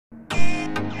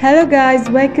Hello guys,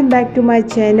 welcome back to my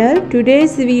channel.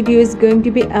 Today's video is going to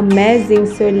be amazing,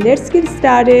 so let's get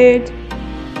started.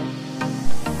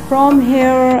 From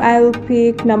here I will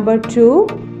pick number 2.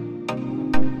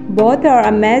 Both are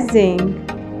amazing.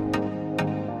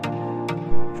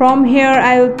 From here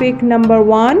I will pick number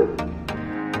 1.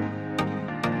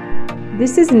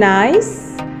 This is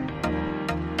nice.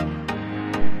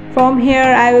 From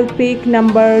here I will pick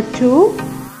number 2.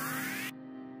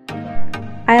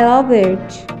 I love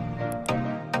it.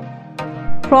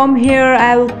 From here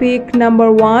I will pick number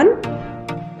 1.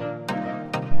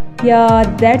 Yeah,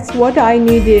 that's what I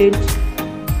needed.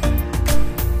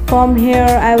 From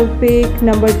here I will pick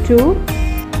number 2.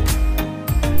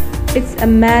 It's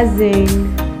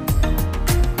amazing.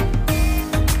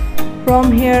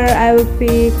 From here I will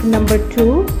pick number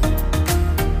 2.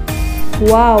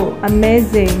 Wow,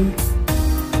 amazing.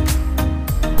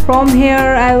 From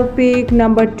here I will pick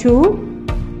number 2.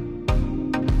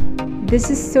 This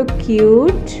is so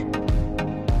cute.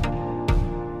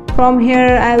 From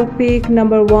here I'll pick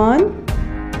number 1.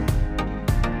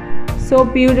 So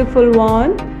beautiful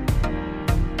one.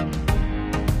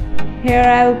 Here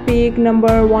I'll pick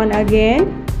number 1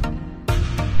 again.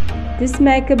 This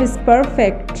makeup is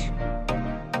perfect.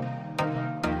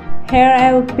 Here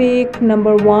I'll pick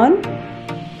number 1.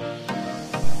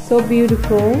 So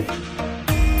beautiful.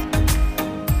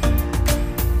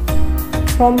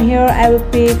 From here I will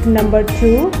pick number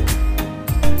 2.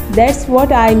 That's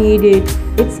what I needed.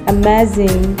 It's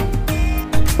amazing.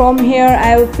 From here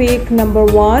I will pick number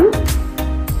 1.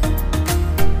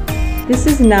 This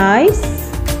is nice.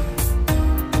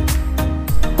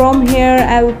 From here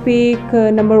I will pick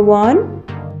number 1.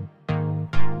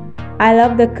 I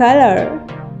love the color.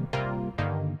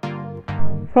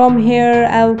 From here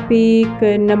I will pick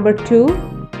number 2.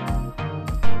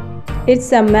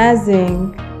 It's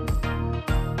amazing.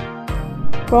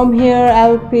 From here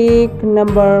I'll pick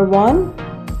number 1.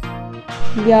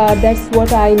 Yeah, that's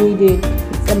what I needed.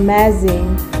 It's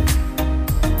amazing.